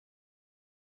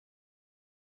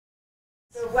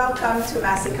So welcome to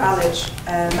Massey College.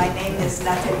 My name is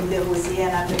Nathalie Desrosiers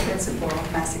and I'm the principal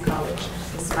of Massey College.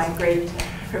 It's my great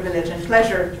privilege and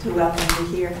pleasure to welcome you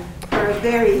here for a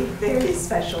very, very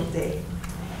special day.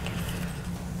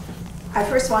 I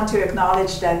first want to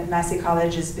acknowledge that Massey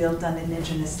College is built on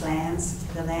Indigenous lands,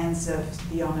 the lands of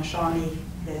the Anishinaabe,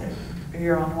 the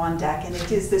Huron-Wendat, and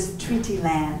it is this treaty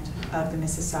land of the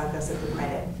Mississaugas of the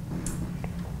Credit.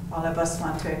 All of us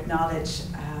want to acknowledge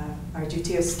our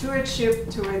duty of stewardship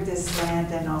toward this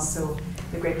land and also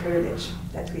the great privilege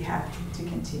that we have to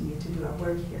continue to do our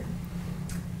work here.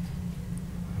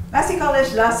 Massey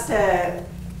College lost a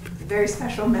very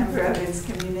special member of its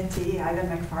community,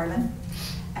 Ivan McFarlane,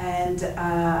 and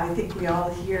I think we all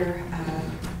here,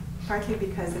 partly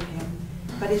because of him,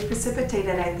 but it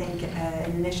precipitated, I think,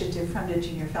 an initiative from the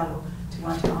Junior Fellow to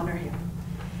want to honor him.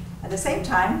 At the same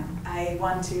time, I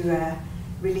want to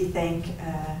really thank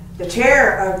the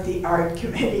chair of the art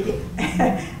committee,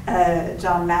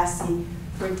 John Massey,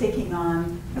 for taking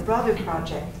on a broader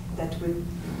project that would,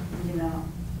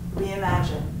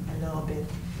 reimagine a little bit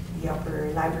the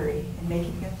upper library and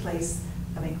making it a place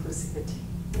of inclusivity.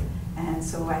 And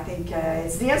so I think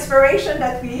it's the inspiration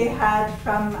that we had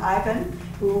from Ivan,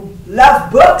 who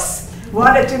loved books,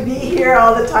 wanted to be here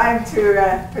all the time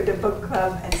for the book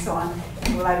club and so on.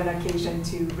 And we'll have an occasion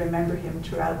to remember him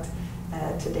throughout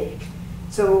today.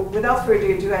 So without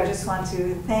further ado, I just want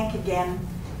to thank again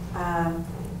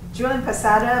Julian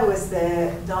Posada was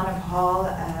the Don of Hall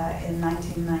in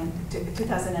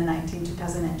 2019,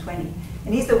 2020.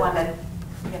 And he's the one that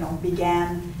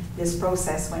began this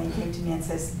process when he came to me and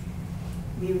says,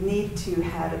 we need to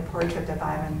have a portrait of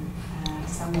Ivan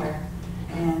somewhere,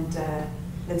 and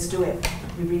let's do it.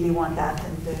 We really want that,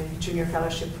 and the Junior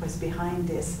Fellowship was behind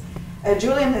this.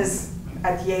 Julian is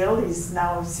at Yale. He's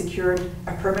now secured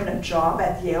a permanent job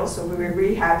at Yale, so we were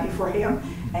really happy for him,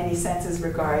 and he sends his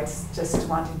regards, just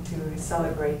wanting to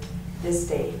celebrate this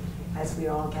day as we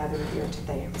all gather here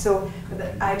today. So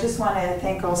I just want to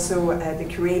thank also the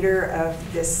curator of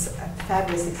this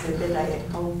fabulous exhibit. I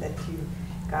hope that you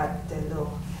got the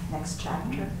little next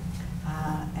chapter,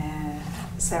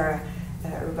 Sarah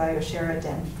Robayo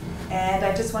Sheridan. And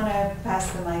I just want to pass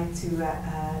the mic to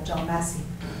John Massey.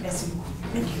 Merci beaucoup.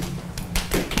 Thank you.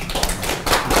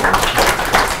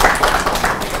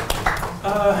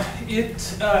 It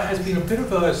has been a bit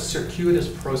of a circuitous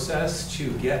process to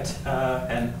get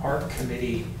an art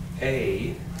committee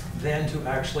then to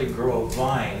actually grow a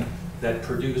vine that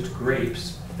produced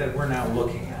grapes that we're now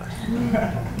looking at.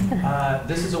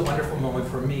 This is a wonderful moment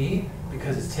for me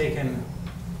because it's taken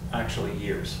actually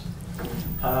years.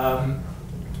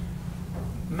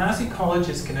 Massey College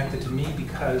is connected to me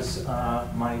because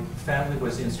my family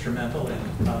was instrumental in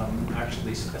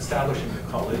actually establishing the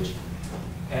college.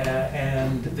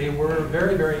 And they were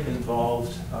very, very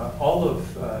involved. All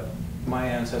of my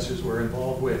ancestors were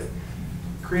involved with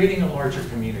creating a larger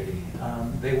community.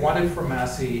 They wanted for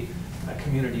Massey a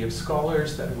community of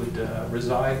scholars that would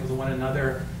reside with one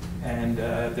another, and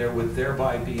there would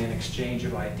thereby be an exchange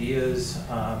of ideas,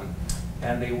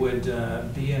 and they would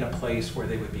be in a place where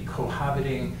they would be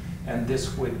cohabiting, and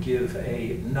this would give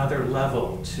another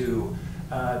level to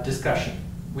discussion,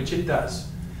 which it does.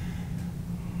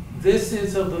 This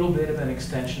is a little bit of an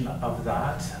extension of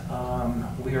that.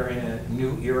 We are in a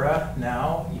new era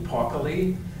now,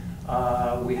 epochally.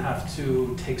 We have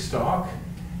to take stock,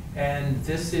 and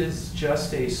this is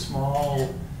just a small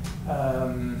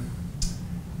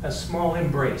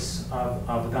embrace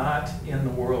of that in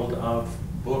the world of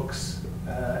books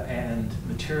and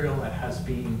material that has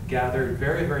been gathered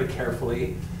very, very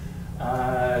carefully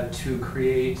to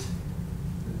create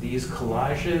these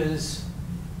collages,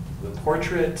 the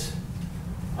portrait,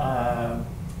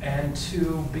 and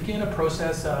to begin a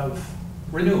process of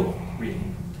renewal, really.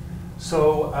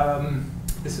 So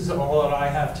this is all that I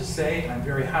have to say. I'm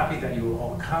very happy that you will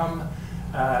all come,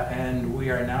 and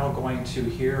we are now going to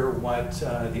hear what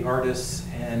the artists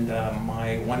and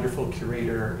my wonderful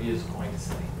curator is going to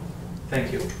say.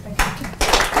 Thank you.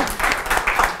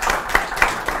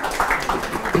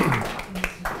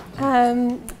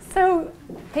 So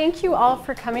thank you all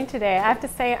for coming today. I have to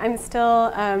say I'm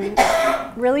still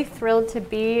really thrilled to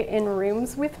be in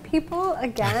rooms with people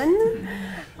again.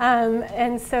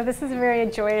 And so this is a very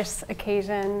joyous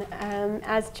occasion.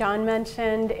 As John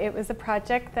mentioned, it was a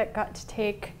project that got to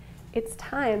take its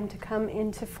time to come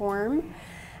into form.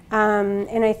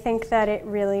 And I think that it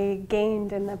really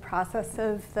gained in the process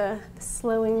of the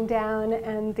slowing down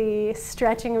and the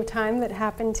stretching of time that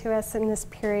happened to us in this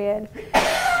period.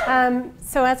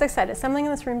 So as I said, assembling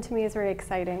in this room to me is very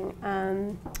exciting.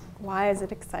 Why is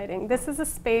it exciting? This is a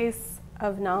space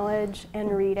of knowledge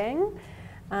and reading.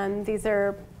 These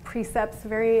are precepts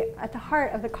very at the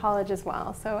heart of the college as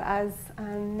well. So as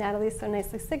Natalie so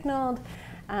nicely signaled,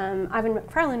 Ivan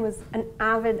McFarlane was an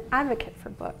avid advocate for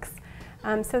books.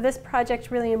 So this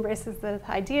project really embraces the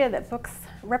idea that books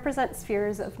represent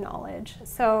spheres of knowledge.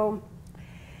 So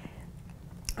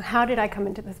how did I come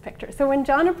into this picture? So when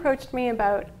John approached me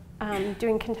about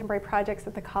doing contemporary projects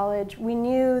at the college, we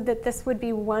knew that this would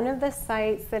be one of the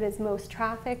sites that is most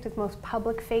trafficked, is most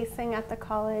public facing at the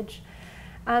college.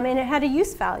 And it had a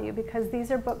use value because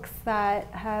these are books that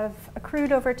have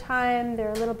accrued over time.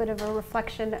 They're a little bit of a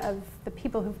reflection of the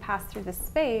people who've passed through this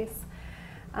space.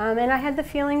 And I had the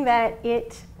feeling that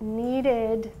it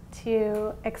needed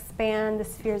to expand the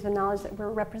spheres of knowledge that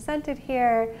were represented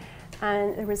here.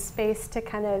 And there was space to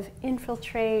kind of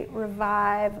infiltrate,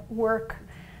 revive, work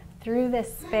through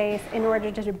this space in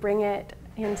order to bring it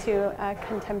into a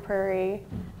contemporary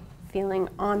feeling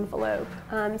envelope.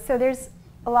 So there's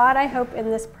a lot, I hope, in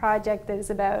this project that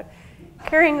is about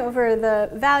carrying over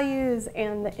the values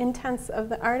and the intents of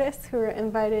the artists who are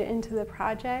invited into the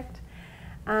project.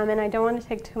 And I don't want to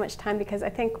take too much time because I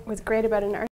think what's great about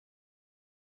an artist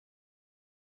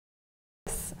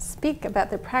speak about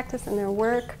their practice and their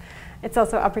work. It's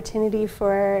also opportunity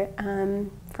for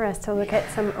us to look at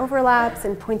some overlaps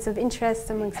and points of interest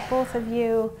amongst both of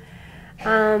you.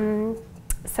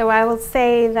 So I will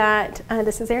say that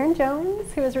this is Aaron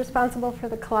Jones, who is responsible for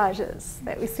the collages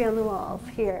that we see on the walls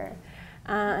here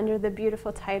under the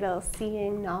beautiful title,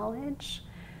 Seeing Knowledge.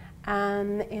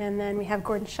 And then we have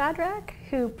Gordon Shadrach,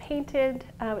 who painted,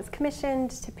 was commissioned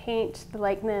to paint the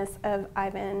likeness of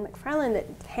Ivan McFarlane that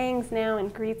hangs now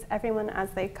and greets everyone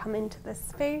as they come into this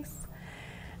space.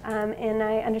 And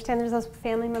I understand there's also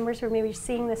family members who are maybe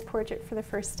seeing this portrait for the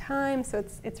first time, so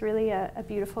it's really a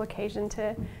beautiful occasion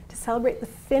to celebrate the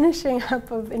finishing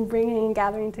up of and bringing and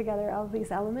gathering together all of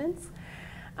these elements.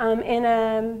 And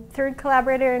a third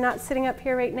collaborator not sitting up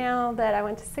here right now that I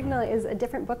want to signal is a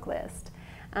different book list.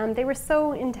 They were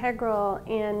so integral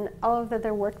in all of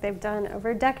their work they've done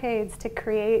over decades to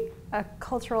create a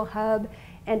cultural hub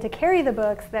and to carry the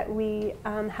books that we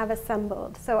have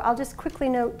assembled. So I'll just quickly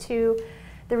note too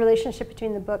the relationship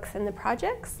between the books and the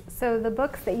projects. So the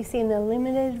books that you see in the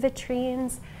limited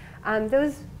vitrines,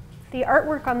 the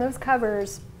artwork on those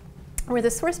covers were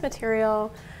the source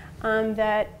material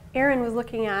that Aaron was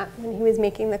looking at when he was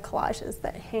making the collages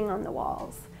that hang on the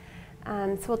walls.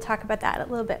 So we'll talk about that a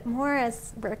little bit more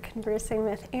as we're conversing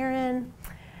with Aaron.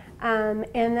 And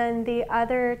then the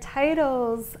other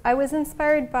titles, I was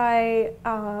inspired by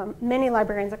many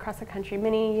librarians across the country,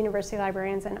 many university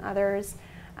librarians and others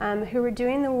who were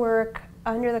doing the work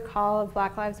under the call of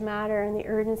Black Lives Matter and the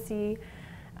urgency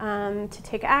to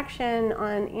take action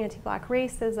on anti-Black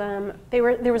racism.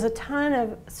 There was a ton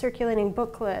of circulating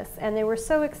book lists, and they were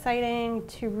so exciting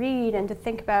to read and to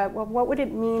think about, well, what would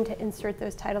it mean to insert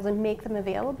those titles and make them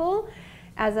available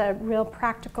as a real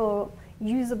practical,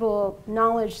 usable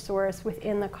knowledge source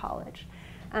within the college.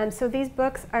 So these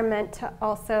books are meant to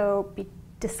also be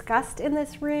discussed in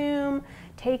this room,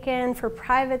 taken for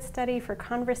private study, for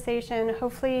conversation.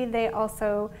 Hopefully they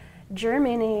also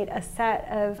germinate a set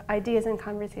of ideas and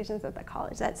conversations at the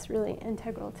college. That's really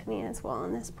integral to me as well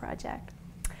in this project.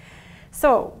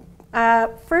 So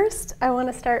first I want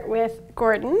to start with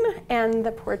Gordon and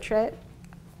the portrait.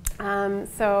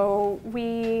 So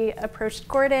we approached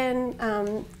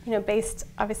Gordon, based,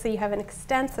 obviously you have an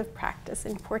extensive practice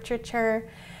in portraiture,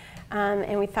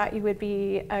 and we thought you would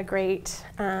be a great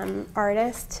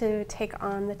artist to take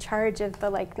on the charge of the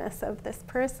likeness of this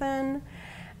person.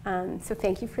 So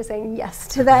thank you for saying yes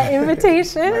to that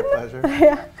invitation. My pleasure.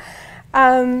 Yeah.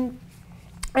 And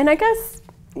I guess,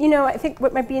 I think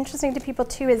what might be interesting to people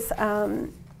too is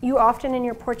you often in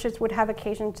your portraits would have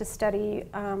occasion to study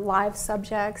live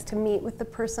subjects, to meet with the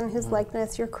person whose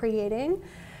likeness you're creating.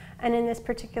 And in this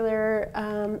particular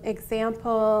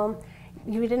example,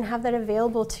 you didn't have that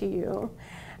available to you.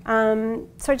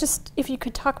 So if you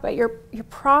could talk about your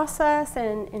process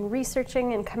and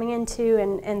researching and coming into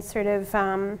and sort of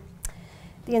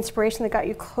the inspiration that got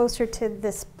you closer to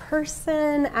this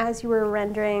person as you were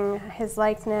rendering his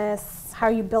likeness, how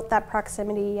you built that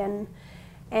proximity, and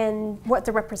what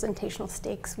the representational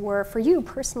stakes were for you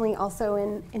personally also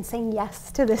in saying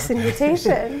yes to this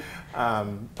invitation.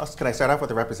 Can I start off with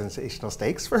the representational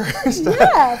stakes first?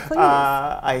 Yeah, please.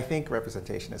 I think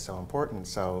representation is so important,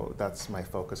 so that's my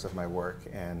focus of my work,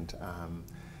 and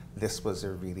this was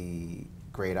a really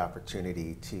great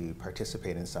opportunity to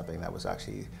participate in something that was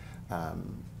actually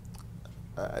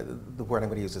the word I'm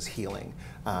going to use is healing.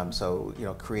 So, you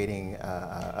know, creating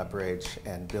a bridge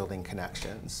and building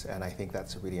connections. And I think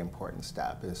that's a really important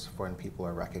step, is when people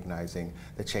are recognizing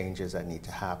the changes that need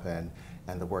to happen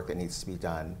and the work that needs to be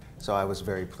done. So I was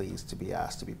very pleased to be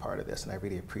asked to be part of this, and I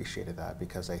really appreciated that,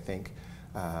 because I think,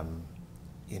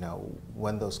 you know,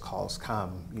 when those calls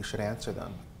come, you should answer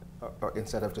them. Or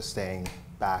instead of just staying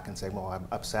back and saying, well, I'm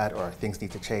upset or things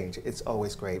need to change. It's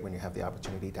always great when you have the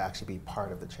opportunity to actually be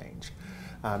part of the change.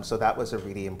 So that was a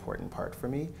really important part for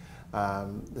me.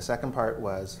 The second part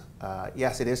was,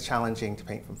 yes, it is challenging to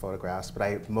paint from photographs, but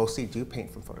I mostly do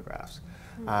paint from photographs.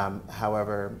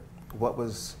 However, what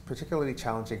was particularly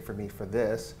challenging for me for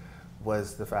this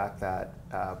was the fact that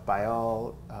by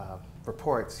all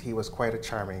reports, he was quite a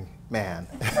charming man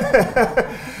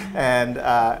and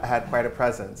had quite a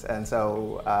presence. And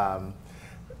so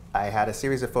I had a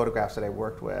series of photographs that I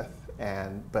worked with,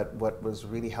 but what was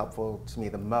really helpful to me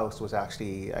the most was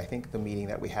actually, I think, the meeting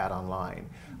that we had online,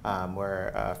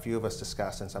 where a few of us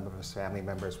discussed and some of his family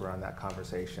members were on that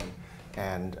conversation.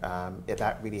 And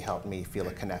that really helped me feel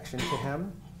a connection to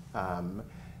him.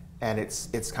 And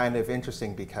it's kind of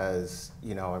interesting because,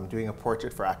 you know, I'm doing a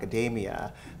portrait for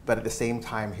academia, but at the same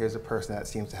time, here's a person that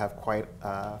seems to have quite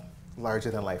a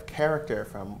larger-than-life character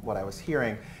from what I was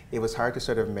hearing. It was hard to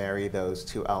sort of marry those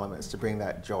two elements, to bring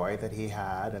that joy that he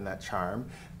had and that charm,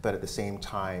 but at the same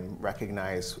time,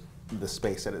 recognize the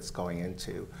space that it's going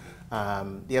into.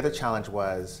 The other challenge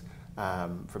was,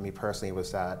 for me personally,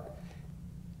 was that,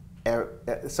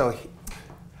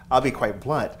 I'll be quite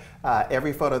blunt.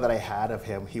 Every photo that I had of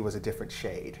him, he was a different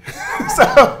shade.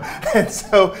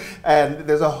 And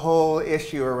there's a whole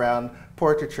issue around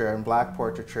portraiture and black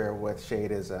portraiture with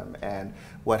shadeism and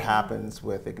what happens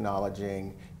with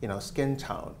acknowledging, you know, skin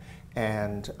tone.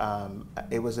 And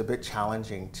it was a bit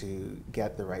challenging to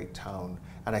get the right tone.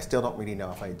 And I still don't really know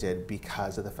if I did,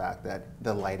 because of the fact that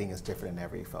the lighting is different in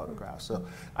every photograph. So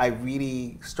I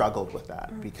really struggled with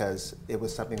that, because it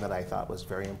was something that I thought was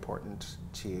very important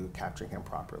to capturing him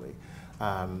properly.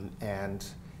 And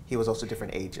he was also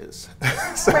different ages.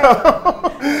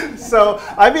 So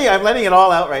I mean, I'm letting it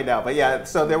all out right now. But yeah,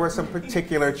 so there were some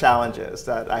particular challenges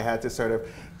that I had to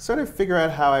sort of figure out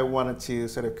how I wanted to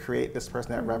sort of create this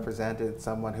person that represented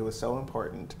someone who was so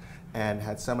important and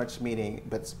had so much meaning,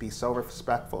 but be so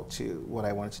respectful to what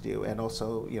I wanted to do, and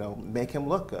also, you know, make him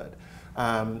look good.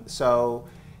 So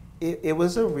it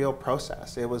was a real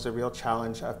process. It was a real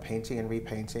challenge of painting and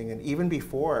repainting. And even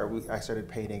before I started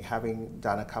painting, having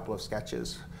done a couple of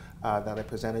sketches that I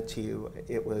presented to you,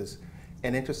 it was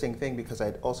an interesting thing, because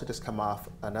I'd also just come off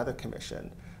another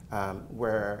commission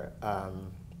where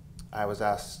I was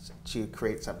asked to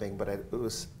create something, but it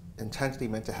was intentionally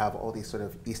meant to have all these sort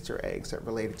of Easter eggs that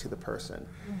related to the person.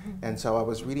 And so I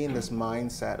was really in this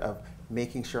mindset of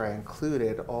making sure I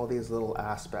included all these little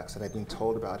aspects that I'd been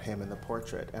told about him in the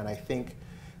portrait. And I think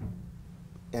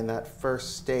in that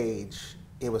first stage,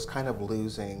 it was kind of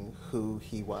losing who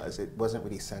he was. It wasn't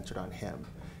really centered on him.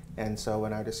 And so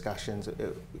in our discussions,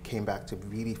 it came back to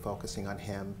really focusing on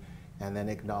him, and then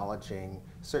acknowledging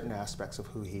certain aspects of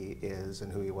who he is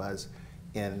and who he was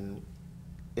in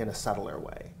a subtler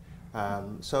way.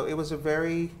 So it was a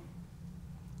very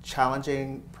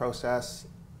challenging process.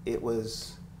 It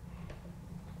was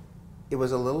a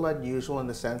little unusual in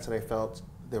the sense that I felt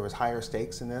there was higher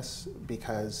stakes in this,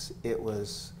 because it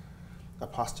was a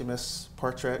posthumous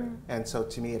portrait, and so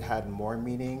to me it had more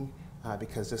meaning,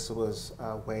 because this was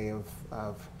a way of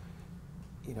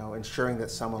you know, ensuring that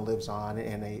someone lives on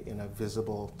in a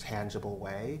visible, tangible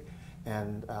way.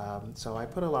 And so I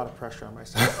put a lot of pressure on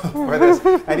myself for this.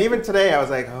 And even today I was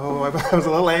like, oh, I was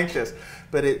a little anxious.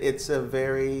 But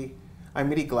I'm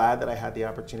really glad that I had the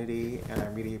opportunity, and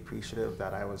I'm really appreciative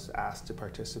that I was asked to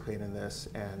participate in this.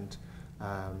 And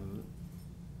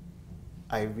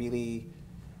I really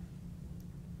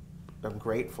am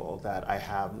grateful that I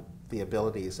have the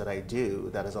abilities that I do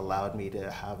that has allowed me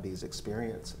to have these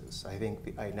experiences.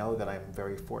 I know that I'm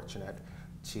very fortunate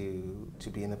to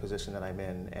be in the position that I'm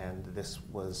in, and this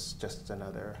was just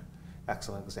another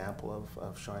excellent example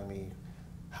of showing me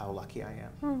how lucky I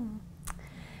am.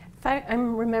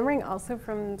 I'm remembering also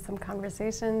from some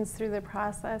conversations through the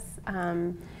process,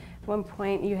 one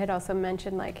point you had also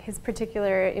mentioned like his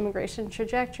particular immigration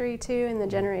trajectory too, and the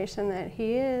generation that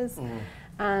he is,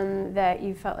 that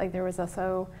you felt like there was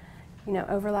also, you know,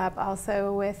 overlap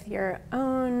also with your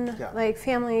own like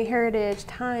family heritage,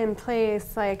 time,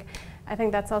 place. Like, I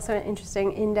think that's also an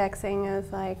interesting indexing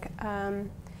of like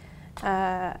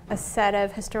a set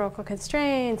of historical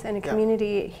constraints and a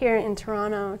community here in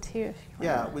Toronto too.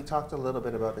 Yeah, we talked a little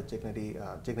bit about the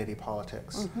dignity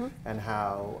politics and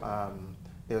how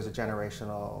there was a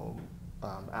generational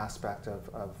aspect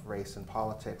of race and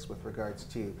politics with regards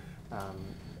to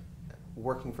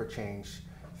working for change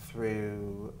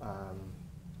through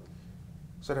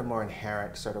sort of more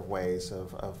inherent sort of ways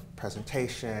of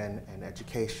presentation and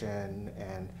education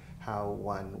and how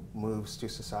one moves through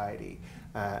society,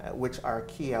 which are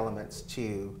key elements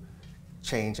to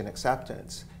change and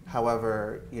acceptance.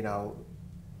 However, you know,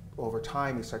 over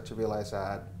time you start to realize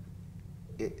that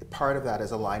part of that is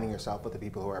aligning yourself with the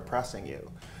people who are oppressing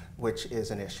you, which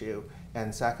is an issue.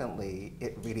 And secondly,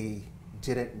 it really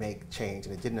didn't make change,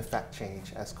 and it didn't affect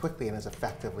change as quickly and as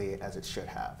effectively as it should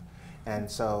have. And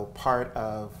so part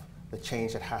of the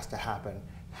change that has to happen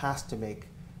has to make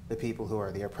the people who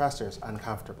are the oppressors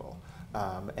uncomfortable.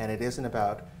 And it isn't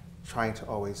about trying to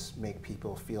always make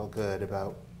people feel good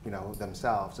about, you know,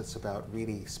 themselves. It's about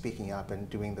really speaking up and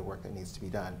doing the work that needs to be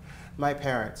done. My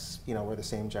parents, you know, were the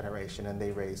same generation, and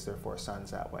they raised their 4 sons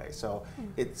that way. So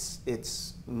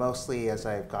it's mostly as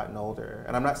I've gotten older,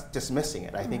 and I'm not dismissing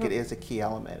it. I think it is a key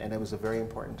element, and it was a very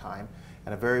important time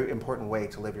and a very important way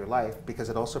to live your life, because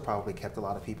it also probably kept a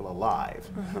lot of people alive.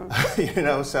 You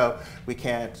know, so we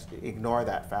can't ignore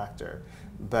that factor.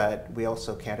 But we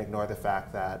also can't ignore the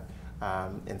fact that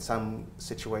in some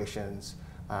situations,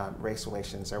 race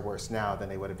relations are worse now than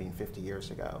they would have been 50 years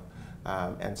ago.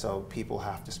 And so people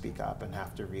have to speak up and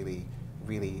have to really,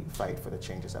 really fight for the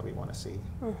changes that we want to see.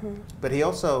 But he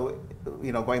also,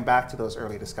 you know, going back to those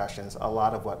early discussions, a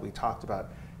lot of what we talked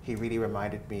about, he really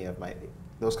reminded me of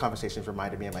those conversations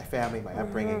reminded me of my family, my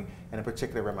upbringing, and in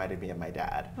particular reminded me of my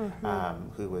dad,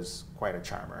 who was quite a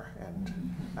charmer and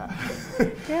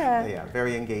yeah,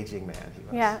 very engaging man he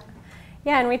was.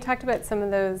 Yeah, and we talked about some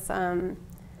of those, I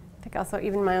think also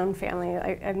even my own family,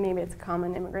 maybe it's a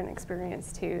common immigrant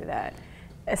experience too, that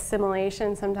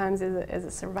assimilation sometimes is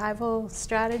a survival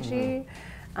strategy,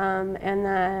 and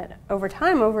that over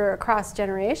time, across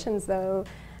generations though,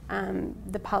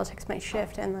 the politics might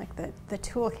shift, and like the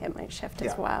toolkit might shift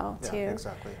as well too. Yeah,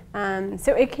 exactly.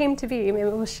 So it came to be, maybe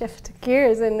we'll shift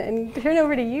gears and turn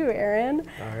over to you, Aaron.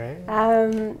 All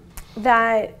right.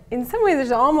 That in some ways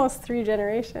there's almost 3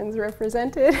 generations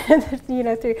represented, you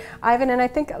know, through Ivan, and I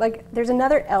think like there's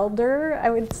another elder I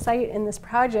would cite in this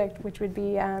project, which would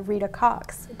be Rita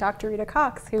Cox, Dr. Rita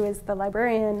Cox, who is the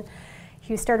librarian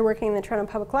who started working in the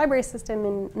Toronto Public Library system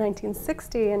in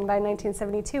 1960, and by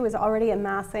 1972 was already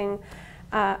amassing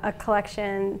a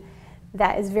collection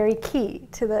that is very key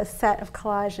to the set of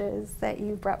collages that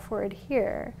you brought forward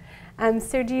here.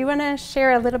 So do you want to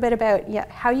share a little bit about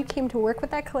how you came to work with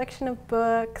that collection of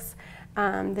books,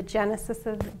 the genesis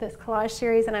of this collage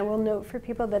series? And I will note for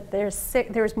people that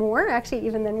there's more, actually,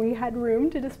 even than we had room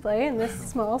to display in this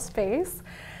small space.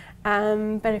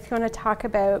 But if you want to talk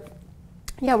about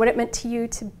what it meant to you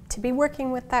to be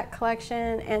working with that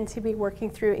collection and to be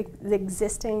working through the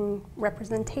existing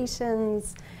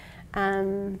representations.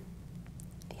 Over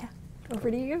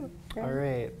to you. All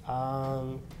right.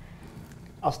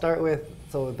 I'll start with,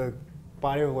 so the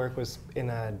body of work was in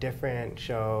a different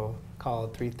show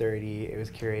called 330. It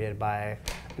was curated by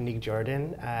Nick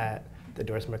Jordan at the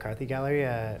Doris McCarthy Gallery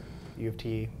at U of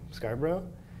T Scarborough.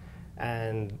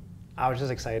 And I was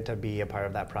just excited to be a part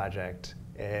of that project.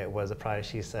 It was a project,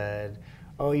 she said,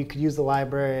 oh, you could use the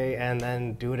library and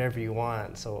then do whatever you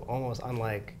want. So almost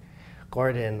unlike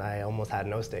Gordon, I almost had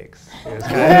no stakes. It was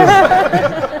kind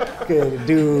of could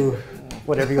do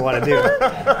whatever you want to do.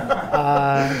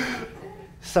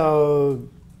 So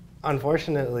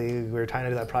unfortunately, we were trying to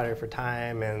do that project for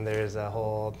time, and there's a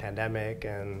whole pandemic,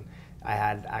 and I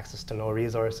had access to no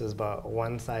resources. But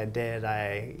once I did,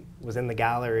 I was in the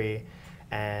gallery,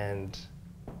 and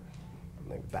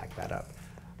let me back that up.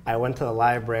 I went to the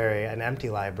library, an empty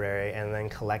library, and then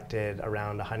collected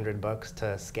around 100 books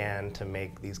to scan to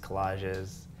make these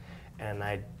collages. And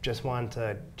I just wanted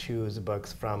to choose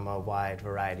books from a wide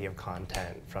variety of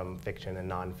content, from fiction and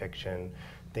nonfiction,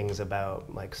 things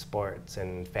about like sports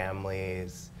and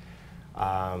families,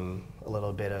 a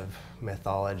little bit of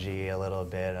mythology, a little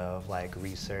bit of like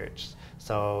research.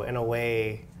 So in a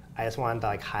way, I just wanted to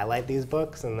like highlight these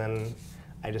books, and then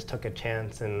I just took a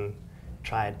chance and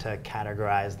tried to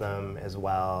categorize them as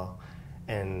well.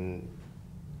 And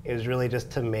it was really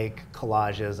just to make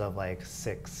collages of like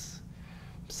six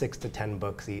to 10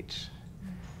 books each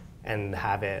and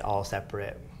have it all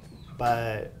separate.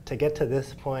 But to get to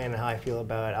this point and how I feel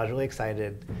about it, I was really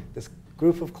excited. This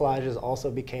group of collages also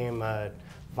became a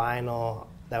vinyl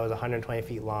that was 120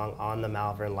 feet long on the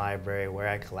Malvern Library where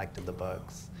I collected the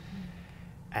books.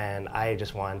 And I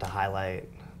just wanted to highlight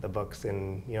the books,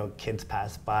 and kids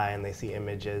pass by and they see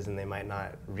images and they might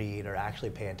not read or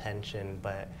actually pay attention,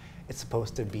 but it's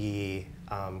supposed to be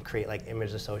create like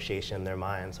image association in their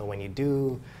mind. So when you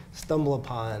do stumble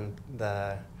upon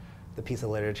the piece of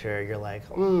literature, you're like,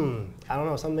 I don't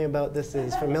know, something about this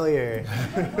is familiar.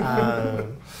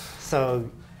 So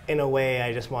in a way,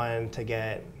 I just wanted to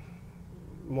get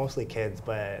mostly kids,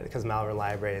 but because Malvern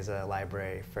Library is a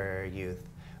library for youth,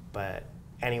 but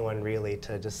anyone really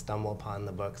to just stumble upon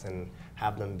the books and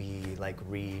have them be like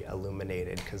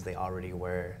re-illuminated because they already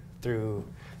were through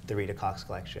the Rita Cox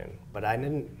collection. But I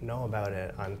didn't know about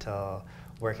it until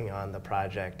working on the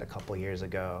project a couple years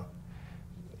ago.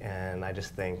 And I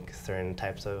just think certain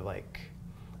types of like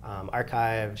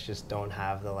archives just don't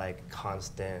have the like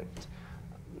constant,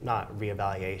 not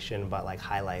reevaluation, but like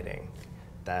highlighting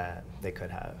that they could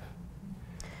have.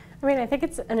 I mean, I think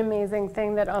it's an amazing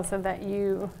thing that also that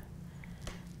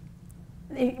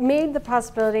it made the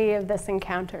possibility of this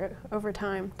encounter over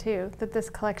time too, that this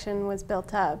collection was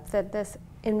built up, that this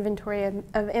inventory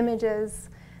of images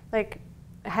like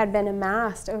had been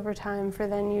amassed over time for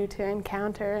then you to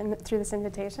encounter and through this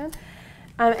invitation.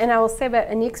 And I will say about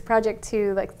Anik's project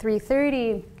too, like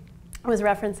 330 was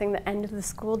referencing the end of the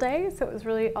school day, so it was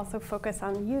really also focused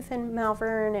on youth in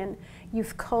Malvern and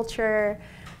youth culture.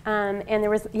 And there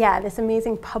was, this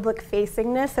amazing public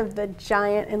facingness of the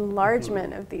giant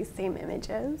enlargement of these same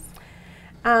images.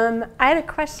 I had a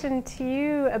question to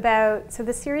you about, so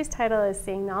the series title is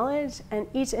Seeing Knowledge, and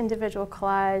each individual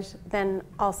collage then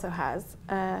also has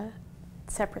a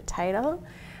separate title.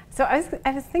 So I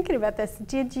was thinking about this.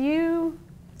 Did you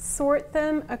sort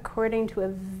them according to a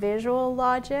visual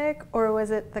logic, or was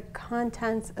it the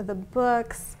contents of the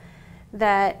books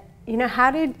that, how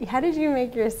did you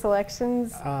make your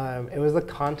selections? It was the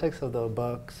context of the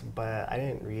books, but I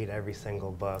didn't read every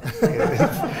single book.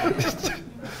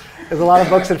 There's a lot of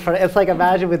books in front. It's like,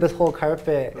 imagine with this whole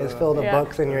carpet is filled with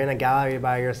books and you're in a gallery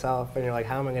by yourself and you're like,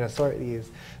 how am I going to sort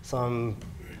these? So I'm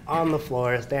on the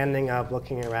floor, standing up,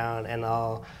 looking around, and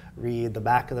I'll read the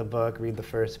back of the book, read the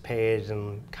first page,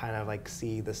 and kind of like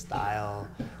see the style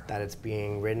that it's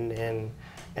being written in.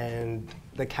 And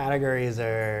the categories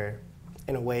are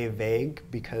in a way vague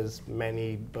because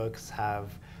many books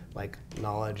have like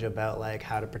knowledge about like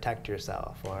how to protect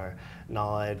yourself, or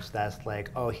knowledge that's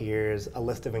like, oh, here's a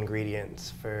list of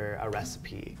ingredients for a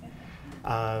recipe.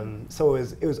 So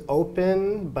it was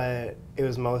open, but it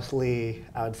was mostly,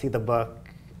 I would see the book.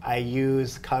 I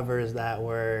used covers that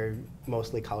were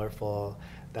mostly colorful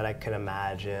that I could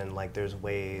imagine, like there's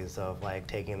ways of like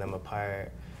taking them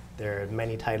apart. There are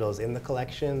many titles in the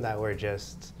collection that were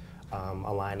just a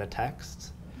line of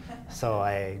text, so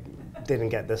I didn't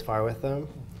get this far with them.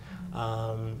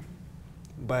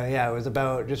 But yeah, it was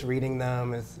about just reading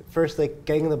them. It's first like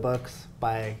getting the books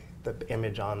by the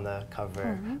image on the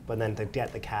cover, but then to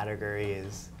get the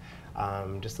categories,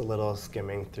 just a little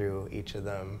skimming through each of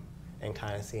them and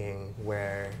kind of seeing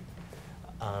where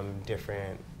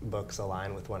different books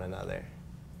align with one another.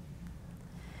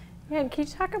 Yeah, and can you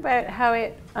talk about how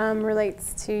it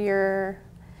relates to your,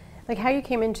 like how you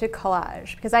came into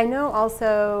collage? Because I know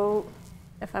also,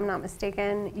 if I'm not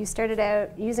mistaken, you started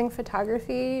out using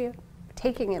photography,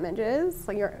 taking images,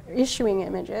 like you're issuing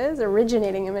images,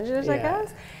 originating images, I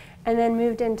guess, and then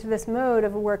moved into this mode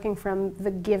of working from the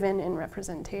given in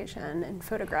representation and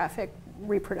photographic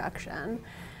reproduction.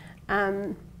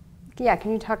 Yeah,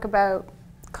 can you talk about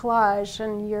collage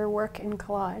and your work in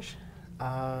collage?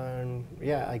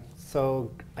 Yeah,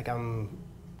 so I'm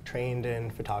trained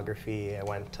in photography. I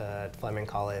went to Fleming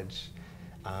College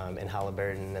in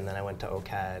Halliburton, and then I went to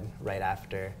OCAD right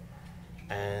after.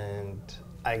 And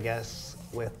I guess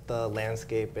with the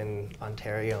landscape in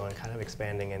Ontario and kind of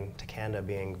expanding into Canada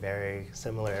being very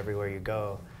similar everywhere you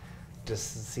go,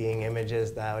 just seeing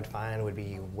images that I would find would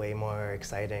be way more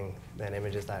exciting than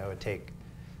images that I would take.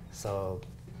 So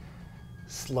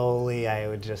slowly I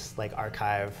would just like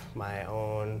archive my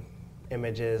own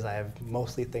images. I have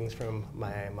mostly things from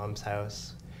my mom's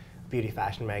house, beauty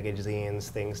fashion magazines,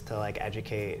 things to like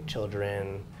educate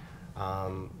children,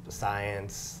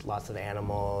 science, lots of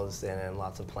animals, and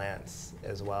lots of plants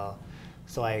as well.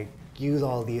 So I use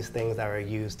all these things that were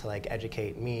used to like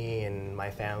educate me and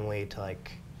my family to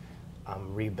like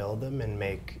rebuild them and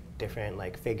make different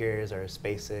like figures or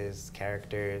spaces,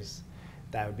 characters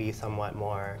that would be somewhat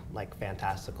more like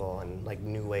fantastical and like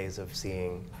new ways of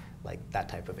seeing like that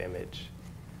type of image.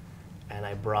 And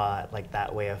I brought like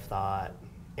that way of thought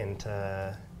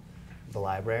into the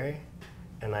library,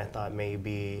 and I thought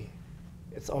maybe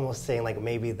it's almost saying like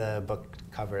maybe the book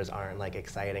covers aren't like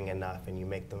exciting enough and you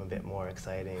make them a bit more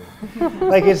exciting.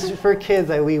 Like it's for kids,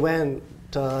 like we went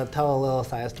to tell a little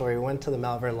side story, we went to the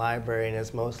Malvern Library and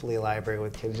it's mostly a library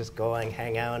with kids just going,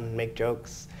 hang out and make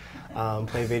jokes,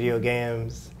 play video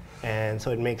games. And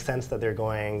so it makes sense that they're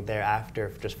going there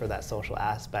after just for that social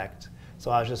aspect. So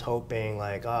I was just hoping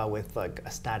like, oh, with like a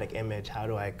static image, how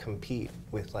do I compete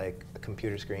with like a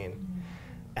computer screen?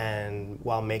 And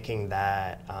while making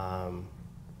that,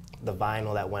 the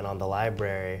vinyl that went on the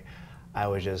library, I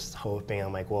was just hoping,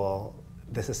 I'm like, well,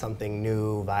 this is something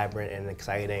new, vibrant, and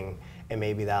exciting, and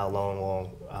maybe that alone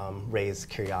will raise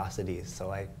curiosity.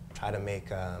 So I try to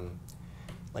make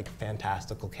like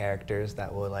fantastical characters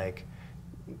that will like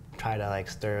try to like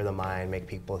stir the mind, make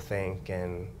people think,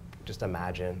 and just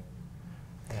imagine.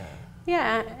 Yeah.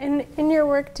 Yeah, and in your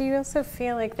work, do you also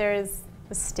feel like the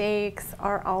stakes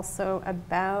are also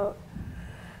about,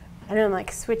 I don't know,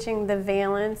 like switching the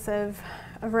valence of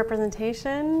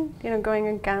representation, you know, going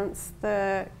against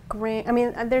the grain? I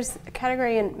mean, there's a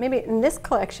category, and maybe in this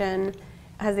collection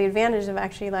has the advantage of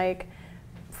actually like,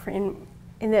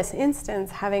 in this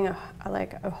instance, having a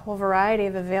whole variety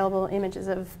of available images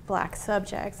of Black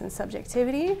subjects and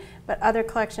subjectivity, but other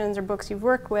collections or books you've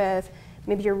worked with,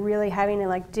 maybe you're really having to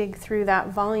like dig through that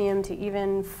volume to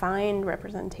even find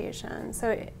representation.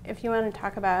 So if you want to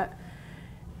talk about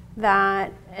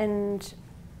that, and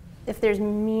if there's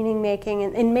meaning making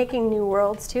and in making new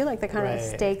worlds too, like the kind of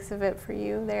stakes of it for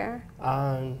you there.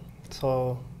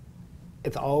 So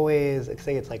it's always,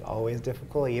 it's like always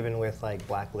difficult, even with like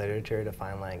Black literature, to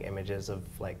find like images of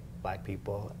like Black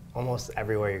people. Almost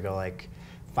everywhere you go, like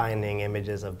finding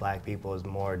images of Black people is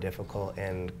more difficult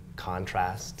in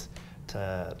contrast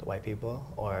to white people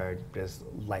or just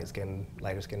lighter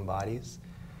skinned bodies.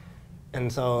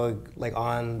 And so like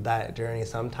on that journey,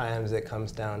 sometimes it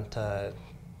comes down to,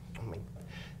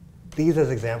 these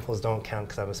as examples don't count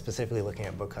because I'm specifically looking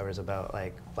at book covers about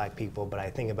like Black people, but I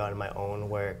think about in my own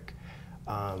work,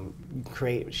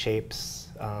 create shapes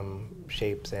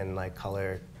and like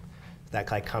color that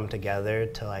like come together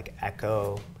to like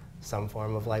echo some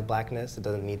form of like Blackness. It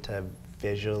doesn't need to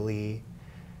visually,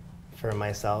 for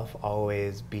myself,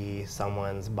 always be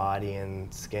someone's body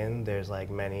and skin. There's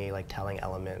like many like telling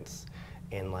elements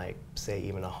in like, say,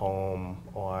 even a home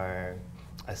or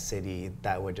a city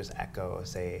that would just echo,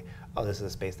 say, oh, this is a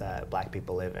space that Black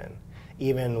people live in.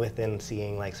 Even within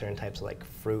seeing like certain types of like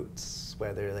fruits,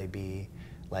 whether they be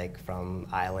like from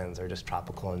islands or just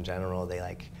tropical in general, they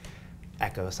like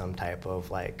echo some type of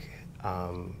like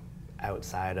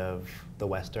outside of the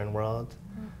Western world.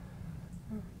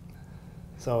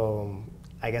 So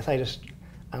I guess I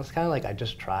was kind of like, I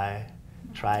just try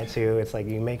to. It's like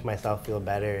you make myself feel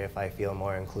better if I feel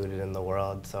more included in the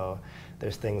world. So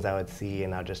there's things I would see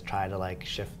and I'll just try to like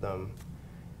shift them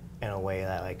in a way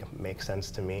that like makes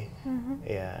sense to me.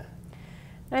 Yeah.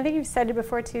 And I think you've said it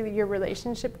before too, your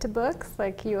relationship to books,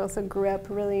 like you also grew up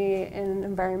really in an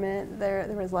environment, there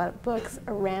was a lot of books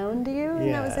around you,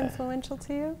 and that was influential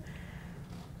to you?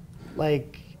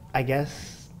 Like, I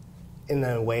guess in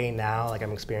a way now, like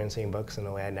I'm experiencing books in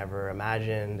a way I never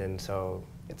imagined, and so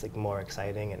it's like more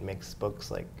exciting. It makes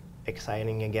books like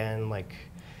exciting again. Like,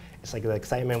 it's like the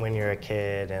excitement when you're a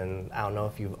kid, and I don't know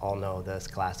if you all know this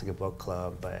Scholastic Book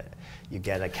Club, but you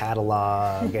get a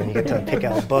catalog and you get to pick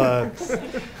out books,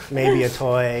 maybe a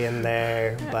toy in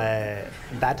there, but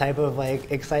that type of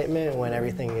like excitement when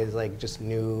everything is like just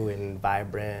new and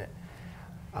vibrant,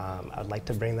 I'd like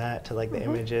to bring that to like the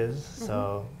images.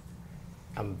 So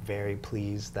I'm very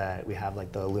pleased that we have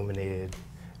like the illuminated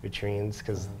vitrines,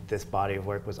 because this body of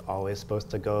work was always supposed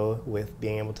to go with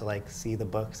being able to like see the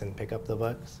books and pick up the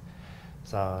books.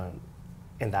 So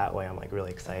in that way, I'm like really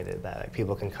excited that like,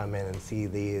 people can come in and see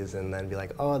these and then be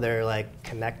like, oh, they're like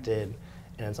connected,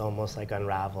 and it's almost like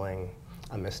unraveling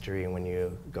a mystery when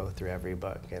you go through every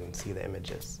book and see the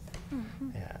images.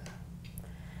 Yeah.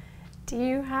 Do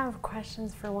you have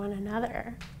questions for one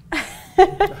another?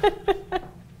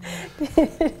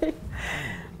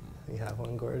 You have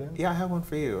one, Gordon? Yeah, I have one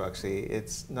for you, actually.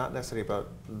 It's not necessarily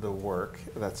about the work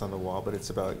that's on the wall, but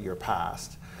it's about your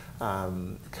past.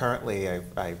 Currently,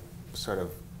 I sort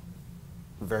of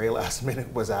very last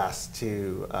minute was asked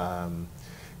to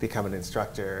become an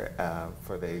instructor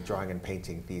for the drawing and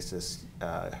painting thesis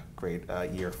grade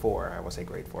year 4, I will say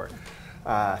grade 4.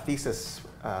 Thesis,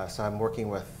 so I'm working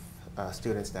with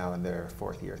students now in their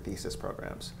 4th year thesis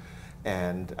programs.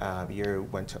 And you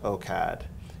went to OCAD,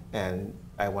 and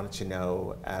I wanted to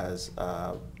know, as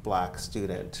a Black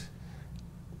student,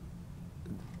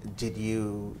 did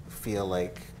you feel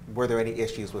like were there any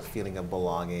issues with feeling of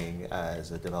belonging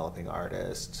as a developing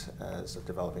artist, as a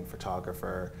developing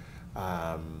photographer?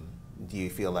 Do you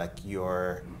feel like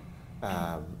your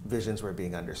visions were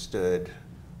being understood?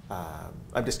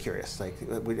 I'm just curious. Like,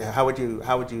 how would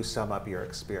you sum up your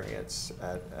experience?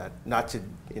 Not to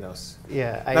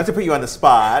not to put you on the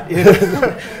spot.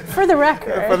 For the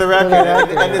record. For the record,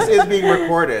 and this is being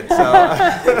recorded, so.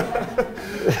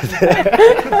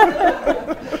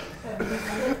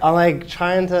 I'm like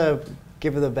trying to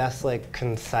give it the best, like,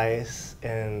 concise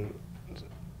and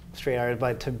straight art,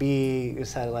 but to be, you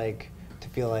said, like, to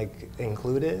feel like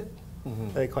included.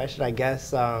 The question, I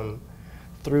guess,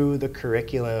 through the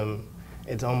curriculum,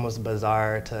 it's almost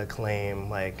bizarre to claim,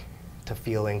 like, to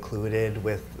feel included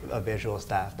with a visual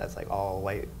staff that's like all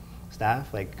white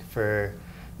staff. Like, for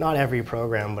not every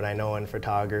program, but I know in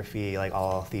photography, like,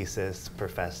 all thesis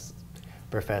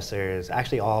professors,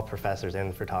 actually all professors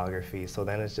in photography, so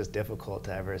then it's just difficult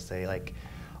to ever say, like,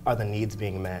 are the needs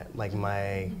being met? Like,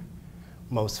 my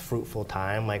most fruitful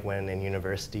time, like, when in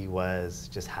university, was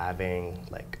just having,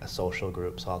 like, a social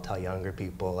group. So I'll tell younger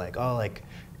people, like, oh, like,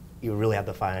 you really have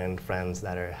to find friends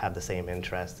that have the same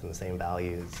interests and the same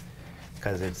values,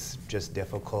 because it's just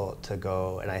difficult to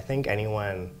go. And I think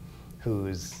anyone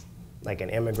who's like an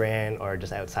immigrant or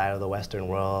just outside of the Western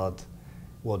world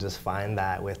will just find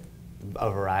that with a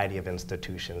variety of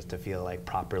institutions to feel like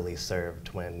properly served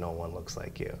when no one looks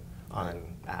like you on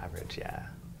average, yeah.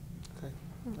 Okay,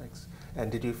 thanks.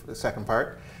 And did you, the second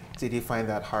part, did you find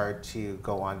that hard to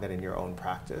go on then in your own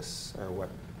practice, or what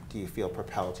do you feel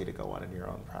propelled you to go on in your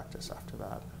own practice after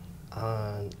that?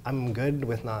 I'm good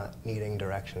with not needing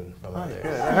direction from others.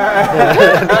 You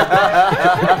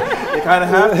kind of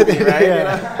have to be, right? Yeah. You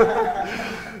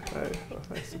know?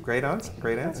 That's a great answer.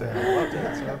 Great answer. I loved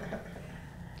it.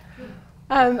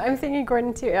 I'm thinking,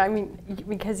 Gordon, too. I mean,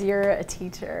 because you're a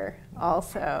teacher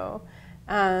also,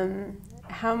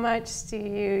 how much do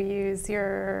you use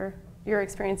your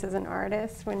experience as an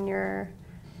artist when you're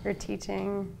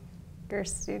teaching your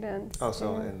students? Oh,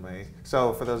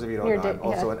 so for those of you who don't know, I'm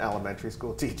also an elementary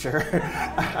school teacher.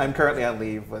 I'm currently on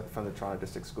leave from the Toronto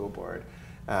District School Board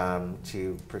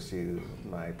to pursue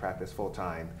my practice full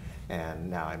time, and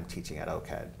now I'm teaching at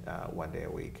OCAD 1 day a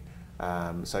week.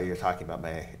 So you're talking about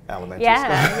my elementary school?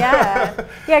 Yeah,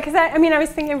 because I mean, I was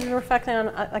thinking, reflecting on,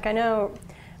 like, I know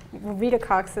Rita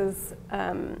Cox's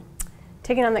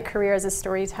taking on that career as a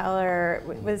storyteller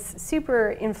was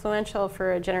super influential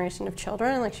for a generation of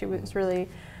children. Like, she was really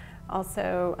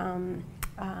also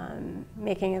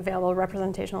making available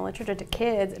representational literature to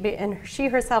kids. And she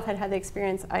herself had the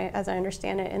experience, as I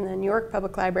understand it, in the New York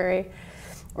Public Library,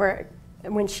 where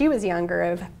when she was younger,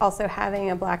 of also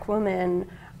having a Black woman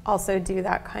also do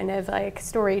that kind of like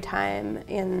story time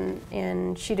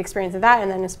in she'd experienced that,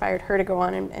 and then inspired her to go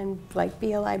on and like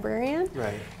be a librarian.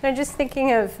 Right. And I'm just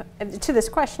thinking of, to this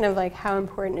question of like how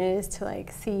important it is to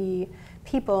like see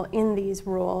people in these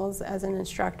roles as an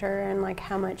instructor, and like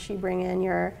how much you bring in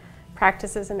your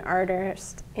practice as an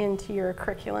artist into your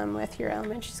curriculum with your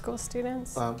elementary school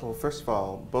students. Well, first of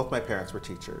all, both my parents were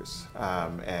teachers,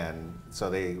 and so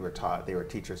they were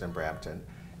teachers in Brampton,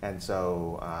 and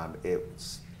so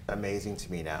it's amazing to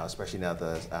me now, especially now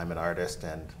that I'm an artist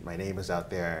and my name is out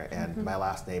there, and my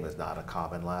last name is not a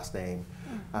common last name,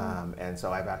 and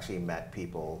so I've actually met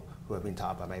people who have been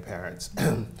taught by my parents.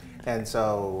 And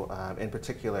so in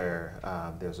particular,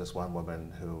 there's this one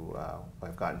woman who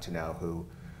I've gotten to know who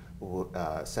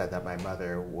said that my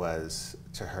mother was,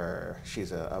 to her,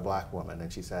 she's a Black woman,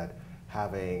 and she said,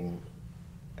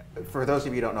 for those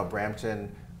of you who don't know,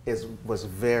 Brampton was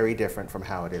very different from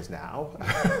how it is now.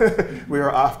 We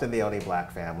were often the only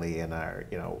Black family in our,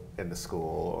 in the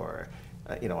school or,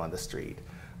 on the street.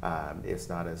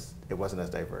 It wasn't as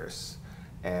diverse.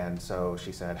 And so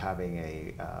she said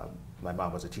my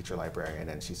mom was a teacher librarian,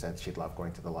 and she said she'd love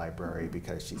going to the library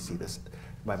because she'd see this.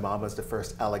 My mom was the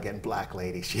first elegant Black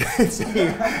lady she had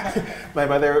seen. My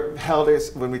mother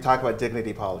when we talk about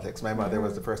dignity politics, my mother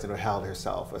was the person who held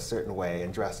herself a certain way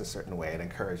and dressed a certain way and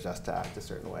encouraged us to act a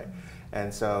certain way.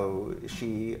 And so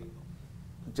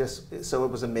so it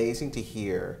was amazing to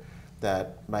hear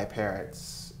that my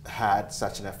parents had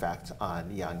such an effect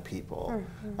on young people,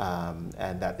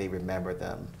 and that they remember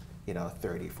them,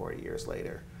 30, 40 years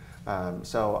later.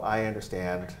 So I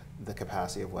understand the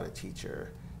capacity of what a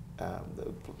teacher,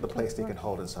 the place they can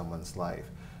hold in someone's life.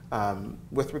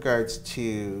 With regards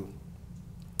to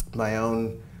my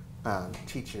own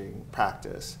teaching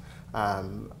practice,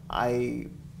 I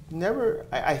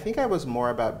think I was more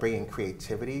about bringing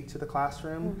creativity to the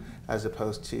classroom as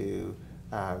opposed to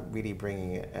really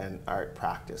bringing an art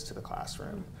practice to the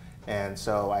classroom. And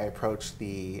so I approached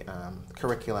the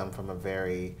curriculum from a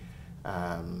very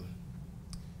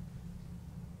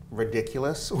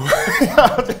ridiculous,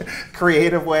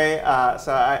 creative way.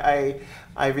 So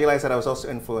I realized that I was also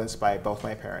influenced by both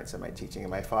my parents and my teaching.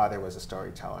 And my father was a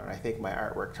storyteller, and I think my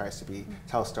artwork tries to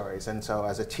tell stories. And so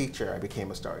as a teacher, I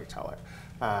became a storyteller.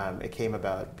 It came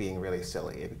about being really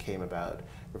silly. It became about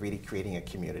really creating a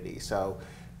community. So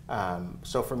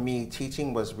for me,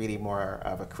 teaching was really more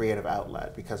of a creative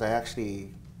outlet, because I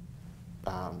actually,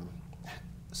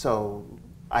 so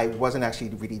I wasn't actually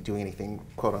really doing anything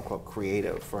quote unquote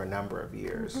creative for a number of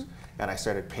years. And I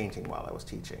started painting while I was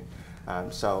teaching.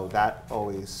 So that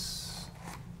always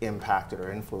impacted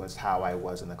or influenced how I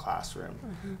was in the classroom.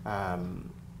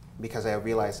 Because I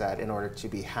realized that in order to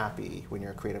be happy when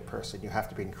you're a creative person, you have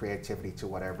to bring creativity to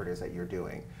whatever it is that you're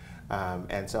doing.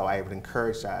 And so I would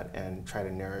encourage that and try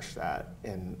to nourish that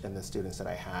in the students that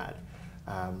I had.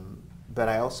 But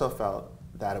I also felt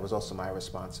that it was also my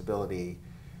responsibility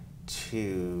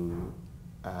to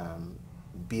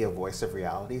be a voice of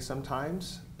reality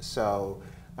sometimes. So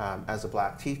as a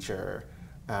Black teacher,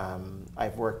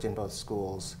 I've worked in both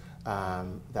schools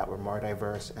that were more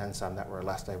diverse and some that were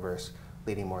less diverse,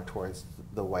 leaning more towards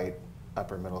the white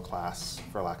upper middle class,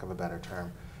 for lack of a better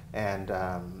term.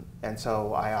 And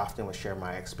so I often would share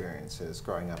my experiences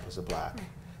growing up as a Black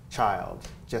child,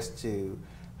 just to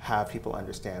have people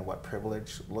understand what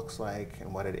privilege looks like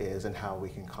and what it is, and how we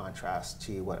can contrast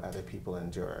to what other people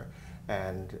endure.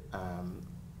 And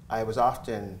I was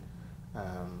often,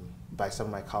 by some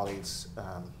of my colleagues,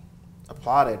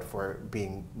 applauded for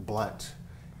being blunt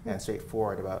and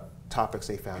straightforward about topics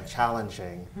they found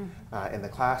challenging in the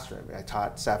classroom. I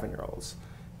taught 7-year-olds,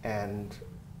 and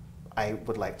I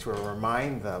would like to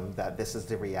remind them that this is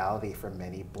the reality for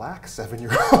many Black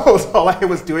 7-year-olds. All I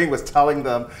was doing was telling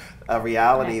them a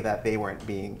reality that they weren't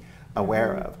being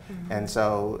aware of. And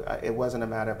so it wasn't a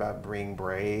matter about being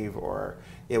brave, or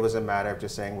it was a matter of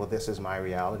just saying, well, this is my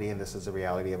reality and this is the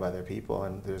reality of other people,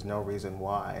 and there's no reason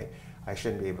why I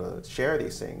shouldn't be able to share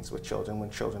these things with children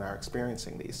when children are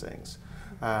experiencing these things.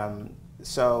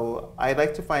 So I'd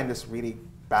like to find this really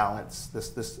balance,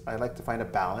 I'd like to find a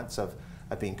balance of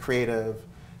being creative,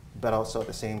 but also at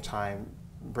the same time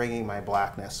bringing my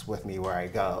Blackness with me where I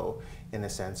go, in the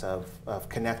sense of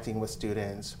connecting with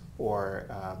students or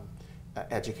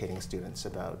educating students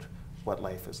about what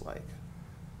life is like.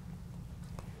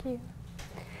 Thank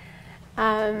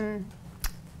you.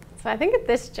 So I think at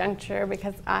this juncture,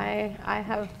 because I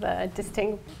have the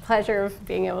distinct pleasure of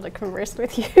being able to converse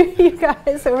with you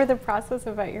guys over the process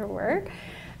about your work,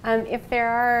 if there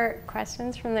are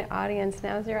questions from the audience,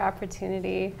 now's your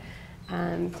opportunity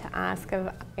to ask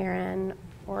of Aaron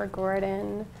or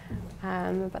Gordon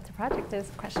about the project. There's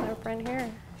a question over in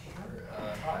here. Sure.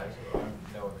 Hi, so I'm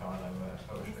Noah Khan. I'm a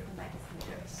poetry.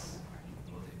 Yes.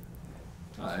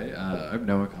 Hi, I'm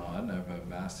Noah Khan. I'm a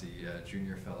Massey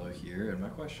Junior Fellow here, and my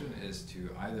question is to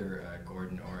either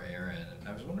Gordon or Aaron. And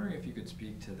I was wondering if you could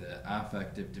speak to the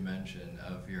affective dimension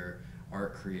of your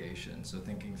art creation. So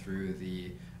thinking through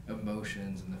the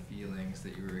emotions and the feelings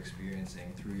that you were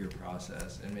experiencing through your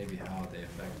process, and maybe how they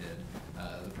affected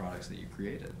the products that you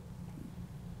created.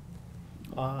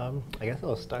 I guess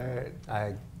I'll start.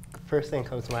 First thing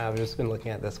comes to mind, I've just been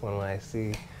looking at this one when I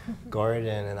see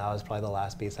Gordon, and that was probably the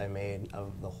last piece I made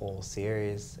of the whole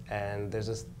series. And there's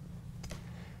just,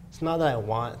 it's not that I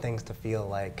want things to feel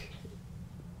like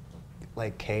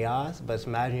chaos, but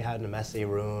imagine you had a messy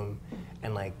room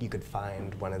and like you could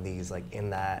find one of these like in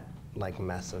that like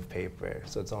mess of paper.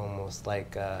 So it's almost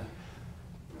like an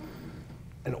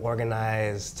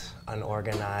organized,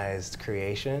 unorganized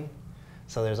creation.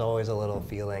 So there's always a little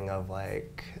feeling of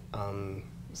like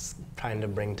trying to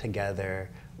bring together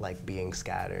like being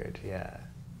scattered, yeah.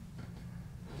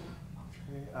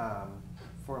 Okay,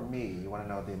 for me, you want to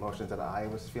know the emotions that I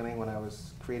was feeling when I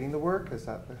was creating the work? Is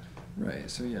that the... Right,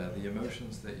 so yeah, the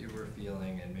emotions that you were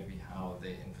feeling and maybe how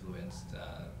they influenced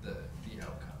the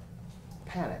outcome.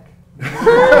 Panic.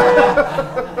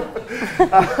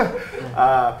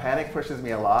 Panic pushes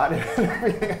me a lot.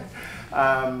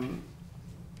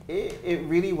 It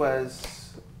really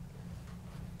was,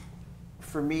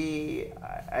 for me,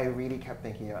 I really kept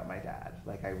thinking about my dad.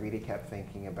 Like, I really kept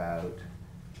thinking about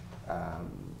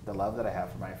the love that I have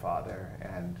for my father,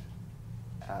 and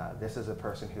this is a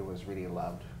person who was really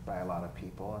loved by a lot of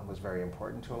people and was very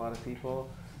important to a lot of people.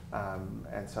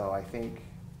 And so I think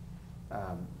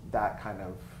that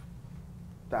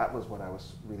was what I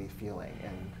was really feeling.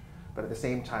 But at the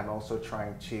same time, also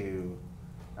trying to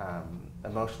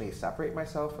emotionally separate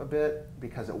myself a bit,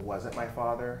 because it wasn't my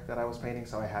father that I was painting,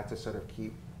 so I had to sort of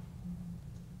keep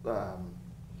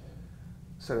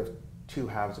sort of two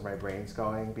halves of my brains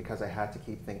going, because I had to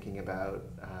keep thinking about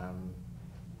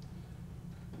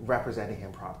representing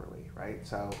him properly, right?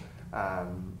 So,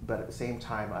 but at the same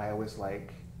time, I always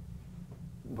like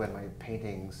when my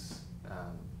paintings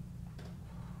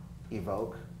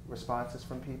evoke responses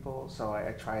from people. So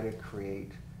I try to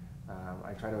create,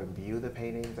 I try to imbue the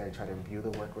paintings, I try to imbue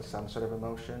the work with some sort of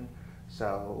emotion.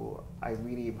 So I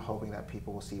really am hoping that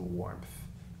people will see warmth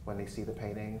when they see the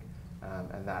painting,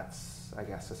 and that's, I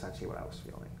guess, essentially what I was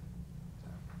feeling.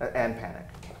 And panic.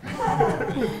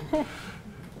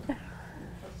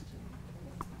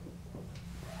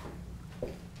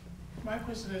 My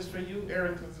question is for you,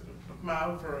 Eric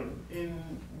Malvern. In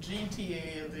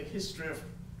GTA and the history of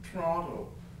Toronto,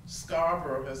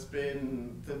 Scarborough has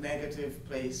been the negative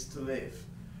place to live.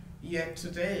 Yet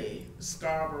today,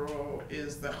 Scarborough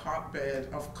is the hotbed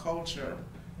of culture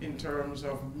in terms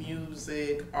of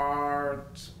music,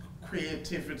 art,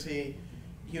 creativity.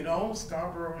 You know,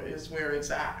 Scarborough is where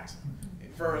it's at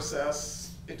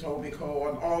versus Etobicoke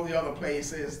and all the other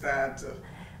places that,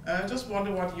 I just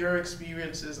wonder what your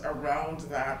experience is around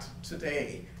that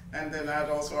today. And then I'd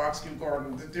also ask you,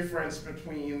 Gordon, the difference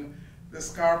between the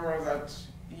Scarborough that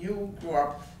you grew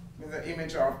up with the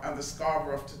image of and the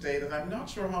Scarborough of today, that I'm not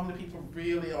sure how many people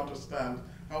really understand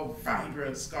how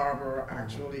vibrant Scarborough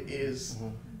actually is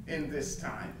in this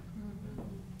time.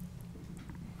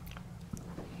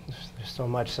 There's so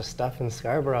much stuff in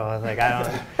Scarborough. Like,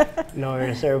 I don't know where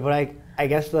to start, but I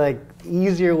guess like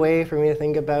easier way for me to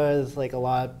think about it is like a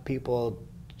lot of people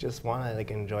just want to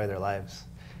like enjoy their lives,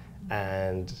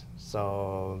 and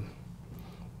so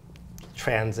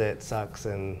transit sucks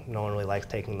and no one really likes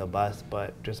taking the bus,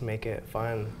 but just make it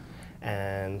fun.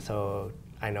 And so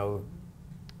I know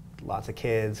lots of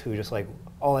kids who just like,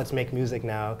 oh, let's make music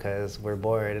now because we're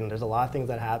bored. And there's a lot of things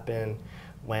that happen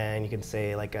when you can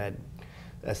say like a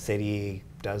city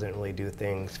doesn't really do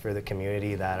things for the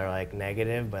community that are like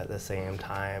negative, but at the same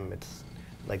time it's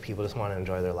like people just want to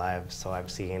enjoy their lives. So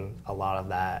I've seen a lot of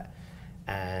that,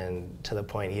 and to the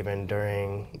point even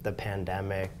during the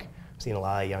pandemic, I've seen a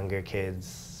lot of younger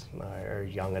kids or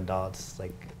young adults,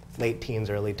 like late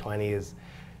teens, early 20s,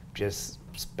 just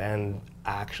spend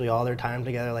actually all their time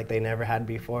together like they never had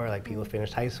before. Like people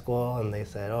finished high school and they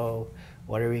said, oh,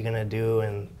 what are we gonna do?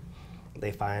 And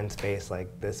they find space like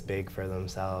this big for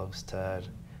themselves to,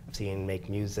 I've seen make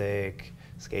music,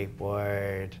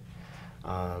 skateboard,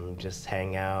 just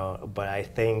hang out. But I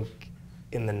think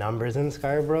in the numbers in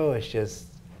Scarborough, it's just,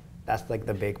 that's like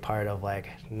the big part of like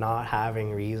not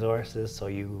having resources, so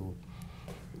you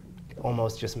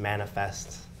almost just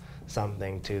manifest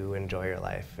something to enjoy your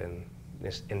life and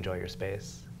just enjoy your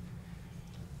space.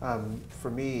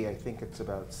 For me, I think it's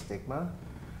about stigma.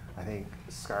 I think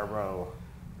Scarborough,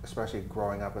 especially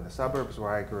growing up in the suburbs where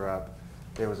I grew up,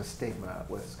 there was a stigma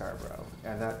with Scarborough,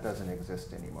 and that doesn't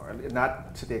exist anymore.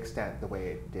 Not to the extent the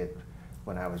way it did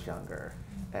when I was younger.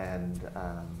 And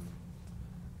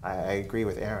I agree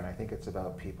with Aaron. I think it's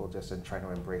about people just trying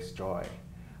to embrace joy.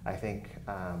 I think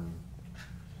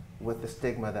with the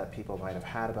stigma that people might have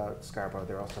had about Scarborough,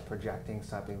 they're also projecting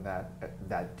something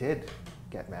that did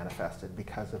get manifested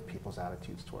because of people's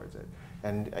attitudes towards it.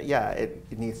 And yeah,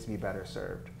 it needs to be better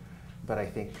served. But I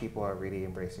think people are really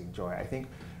embracing joy.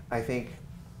 I think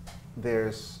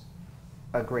there's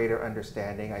a greater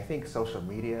understanding. I think social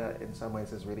media in some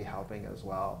ways is really helping as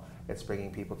well. It's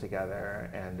bringing people together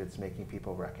and it's making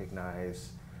people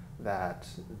recognize that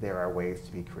there are ways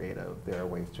to be creative, there are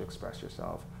ways to express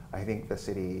yourself. I think the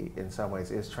city in some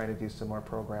ways is trying to do some more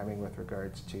programming with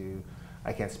regards to,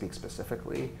 I can't speak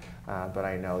specifically, but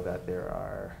I know that there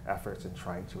are efforts in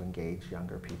trying to engage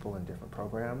younger people in different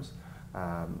programs.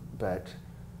 But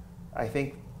I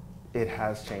think it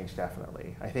has changed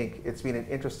definitely. I think it's been an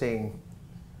interesting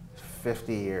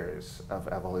 50 years of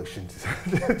evolution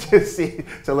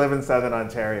to live in Southern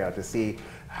Ontario, to see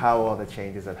how all the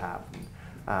changes have happened.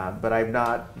 But I'm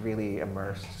not really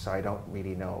immersed, so I don't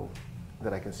really know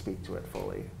that I can speak to it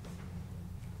fully.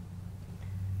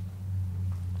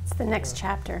 It's the next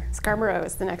chapter. Scarborough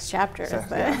is the next chapter. So,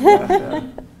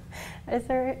 Is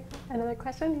there another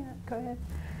question? Yeah, go ahead.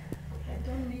 I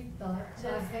don't need that.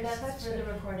 That's for the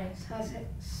recording. Has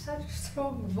such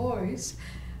strong voice,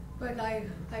 but I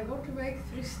want to make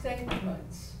 3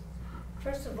 statements.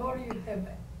 First of all, you have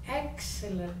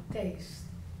excellent taste.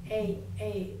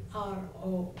 A-A-R-O-N.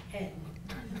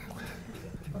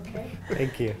 Okay?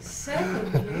 Thank you.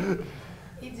 Secondly,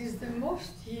 it is the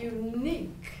most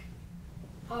unique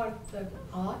art that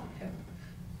I have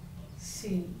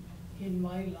seen in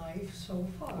my life so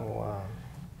far. Oh, wow.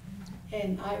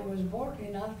 And I was born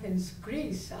in Athens,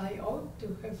 Greece. I ought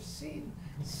to have seen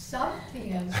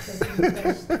something else that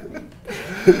impressed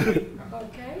me.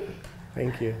 Okay?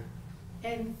 Thank you.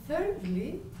 And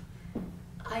thirdly,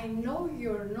 I know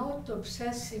you're not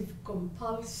obsessive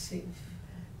compulsive.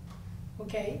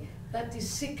 Okay? That is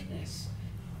sickness.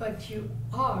 But you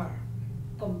are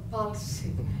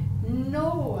compulsive. No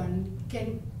one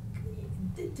can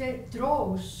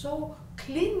draw so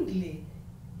cleanly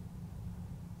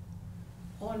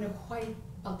on a white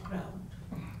background.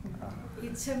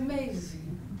 It's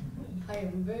amazing. I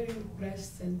am very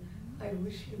impressed and I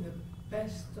wish you the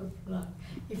best of luck.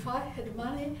 If I had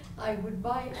money, I would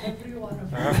buy every one of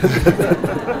them.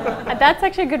 That's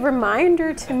actually a good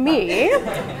reminder to me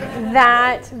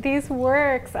that these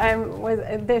works,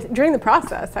 during the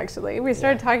process actually, we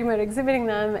started talking about exhibiting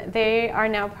them. They are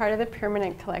now part of the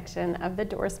permanent collection of the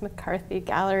Doris McCarthy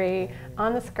Gallery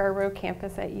on the Scarborough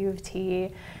campus at U of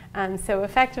T. So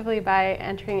effectively by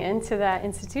entering into that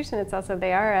institution, it's also,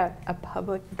 they are a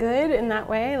public good in that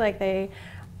way, like they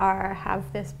have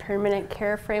this permanent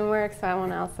care framework. So I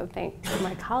want to also thank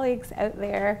my colleagues out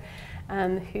there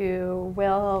who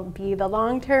will be the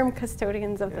long-term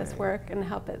custodians of this work and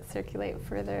help it circulate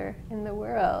further in the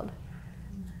world.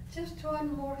 Just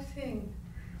one more thing.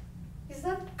 Is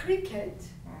that cricket?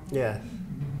 Yeah.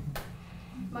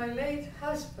 My late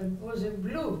husband was a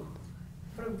blue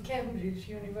from Cambridge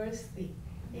University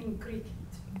in cricket.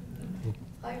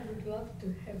 I would love to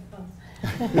have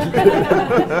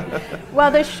that.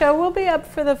 Well, the show will be up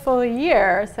for the full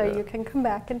year, so you can come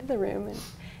back into the room and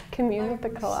commune with the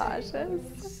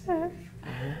collages.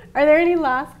 Are there any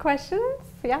last questions?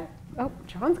 Yeah. Oh,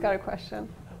 John's got a question.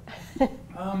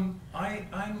 I'm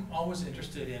always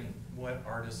interested in what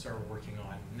artists are working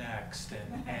on next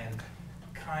and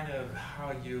kind of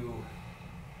how you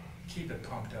keep it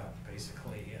pumped up,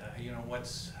 basically. You know,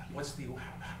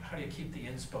 how do you keep the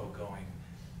inspo going?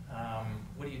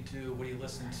 What do you do? What do you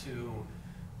listen to?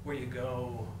 Where do you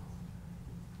go?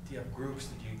 Do you have groups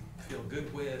that you feel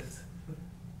good with?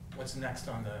 What's next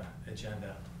on the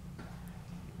agenda?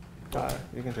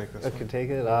 You can take this. I could take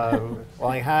it. Well,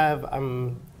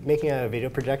 I'm making a video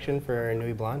projection for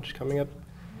Nuit Blanche coming up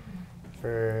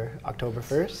for October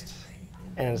 1st.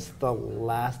 And it's the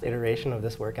last iteration of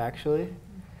this work, actually.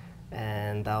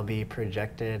 And that'll be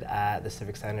projected at the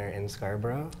Civic Center in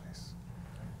Scarborough.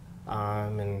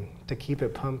 And to keep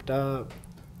it pumped up,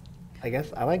 I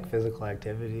guess I like physical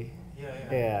activity.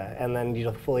 Yeah, and then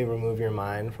you fully remove your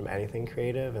mind from anything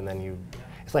creative, and then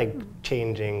it's like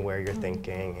changing where you're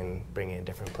thinking and bringing it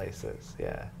different places.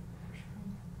 Yeah.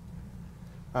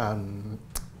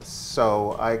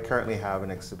 So I currently have an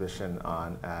exhibition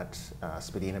on at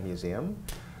Spadina Museum,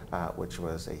 which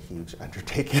was a huge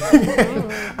undertaking.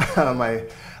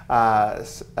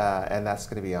 And that's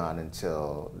going to be on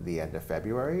until the end of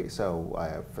February. So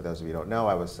for those of you who don't know,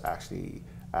 I was actually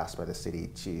asked by the city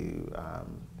to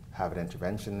have an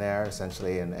intervention there,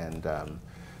 essentially, and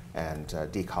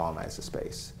decolonize the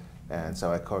space. And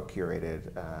so I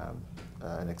co-curated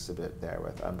an exhibit there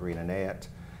with Umbrina Nayat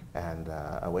and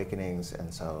Awakenings,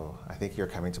 and so I think you're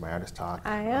coming to my artist talk.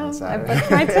 I am. On Saturday. I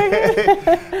booked my ticket.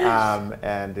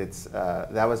 And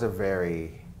that was a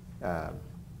very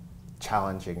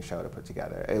challenging show to put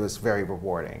together. It was very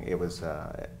rewarding. It was,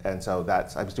 and so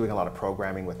I was doing a lot of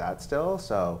programming with that still.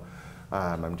 So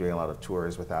I'm doing a lot of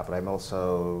tours with that. But I'm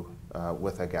also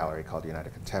with a gallery called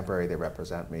United Contemporary. They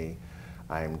represent me.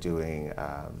 I'm doing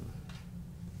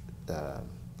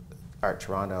Art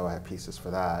Toronto. I have pieces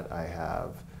for that. I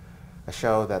have a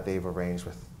show that they've arranged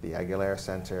with the Aguilera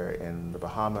Center in the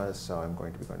Bahamas, so I'm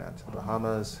going to be going down to the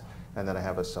Bahamas. And then I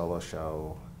have a solo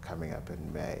show coming up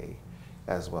in May,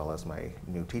 as well as my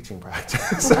new teaching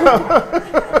practice.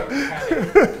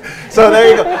 So there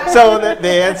you go. So the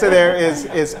answer there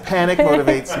is panic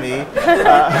motivates me.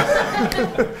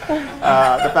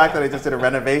 The fact that I just did a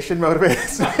renovation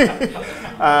motivates me.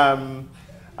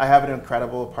 I have an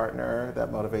incredible partner that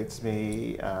motivates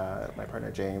me. My partner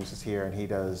James is here, and he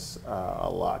does a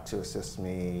lot to assist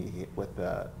me with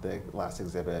the last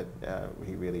exhibit.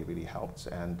 He really, really helped,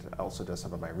 and also does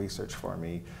some of my research for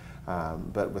me.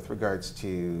 But with regards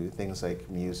to things like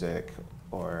music,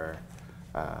 or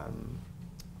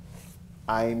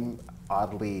I'm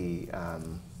oddly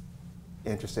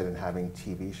interested in having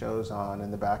TV shows on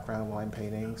in the background while I'm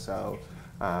painting. So.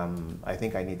 I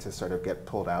think I need to sort of get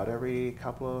pulled out every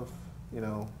couple of, in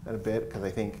a bit, because I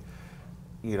think,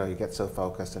 you get so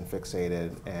focused and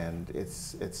fixated, and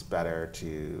it's better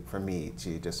for me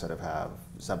to just sort of have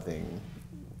something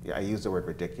I use the word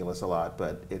ridiculous a lot,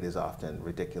 but it is often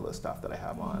ridiculous stuff that I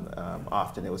have on.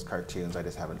 Often it was cartoons. I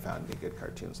just haven't found any good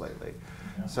cartoons lately.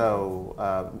 Yeah. So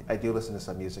I do listen to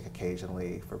some music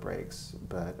occasionally for breaks,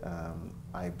 but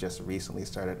I've just recently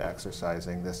started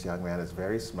exercising. This young man is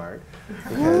very smart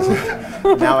because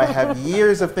now I have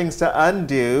years of things to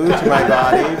undo to my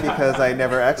body because I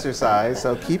never exercise.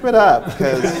 So keep it up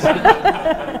because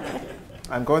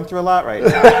I'm going through a lot right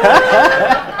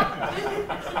now.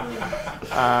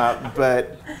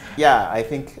 But yeah, I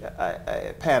think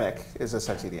panic is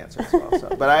essentially the answer as well. So,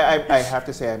 but I have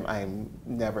to say I'm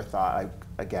never thought,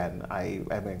 again,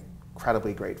 I'm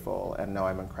incredibly grateful and know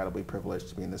I'm incredibly privileged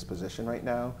to be in this position right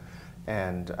now.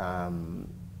 And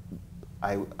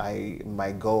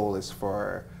my goal is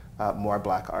for more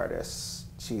Black artists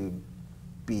to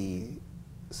be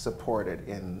supported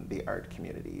in the art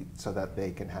community so that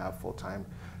they can have full-time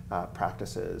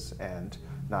practices and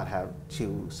not have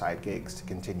 2 side gigs to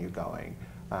continue going.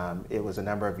 It was a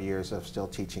number of years of still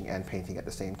teaching and painting at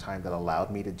the same time that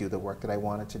allowed me to do the work that I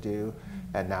wanted to do,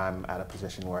 and now I'm at a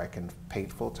position where I can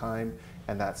paint full-time,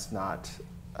 and that's not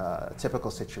a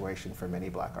typical situation for many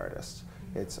Black artists.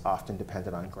 It's often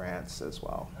dependent on grants as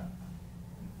well.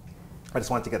 I just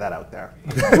wanted to get that out there.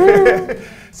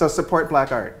 So support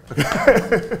Black art.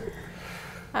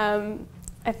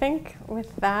 I think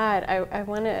with that, I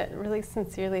want to really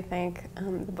sincerely thank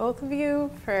the both of you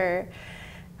for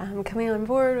coming on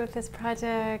board with this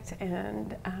project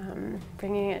and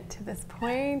bringing it to this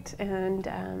point and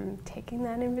taking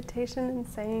that invitation and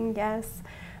saying yes.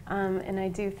 And I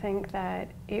do think that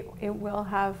it will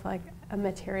have like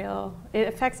it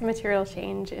affects a material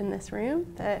change in this room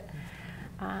that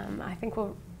I think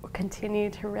will continue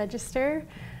to register.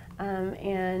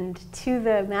 And to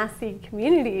the Massey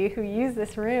community who use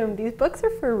this room, these books are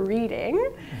for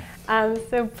reading.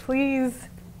 So please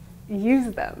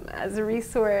use them as a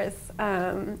resource.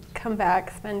 Come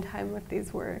back, spend time with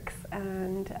these works.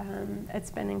 And it's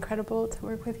been incredible to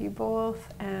work with you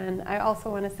both. And I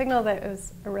also want to signal that it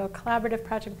was a real collaborative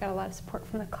project. We got a lot of support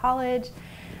from the college,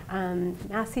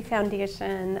 Massey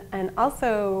Foundation, and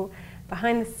also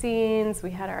behind the scenes,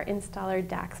 we had our installer,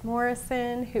 Dax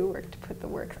Morrison, who worked to put the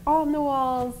works on the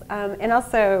walls. And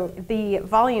also the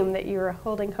volume that you're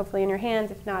holding, hopefully in your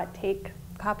hands, if not, take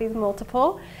copies,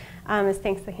 multiple, is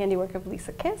thanks to the handiwork of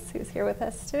Lisa Kiss, who's here with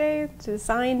us today,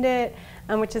 designed it,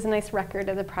 which is a nice record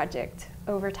of the project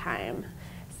over time.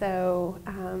 So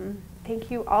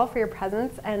thank you all for your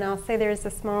presence. And I'll say there's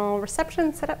a small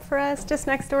reception set up for us just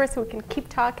next door so we can keep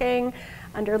talking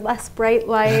under less bright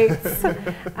lights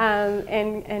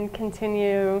and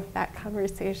continue that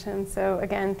conversation. So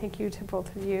again, thank you to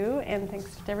both of you, and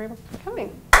thanks to everyone for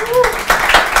coming.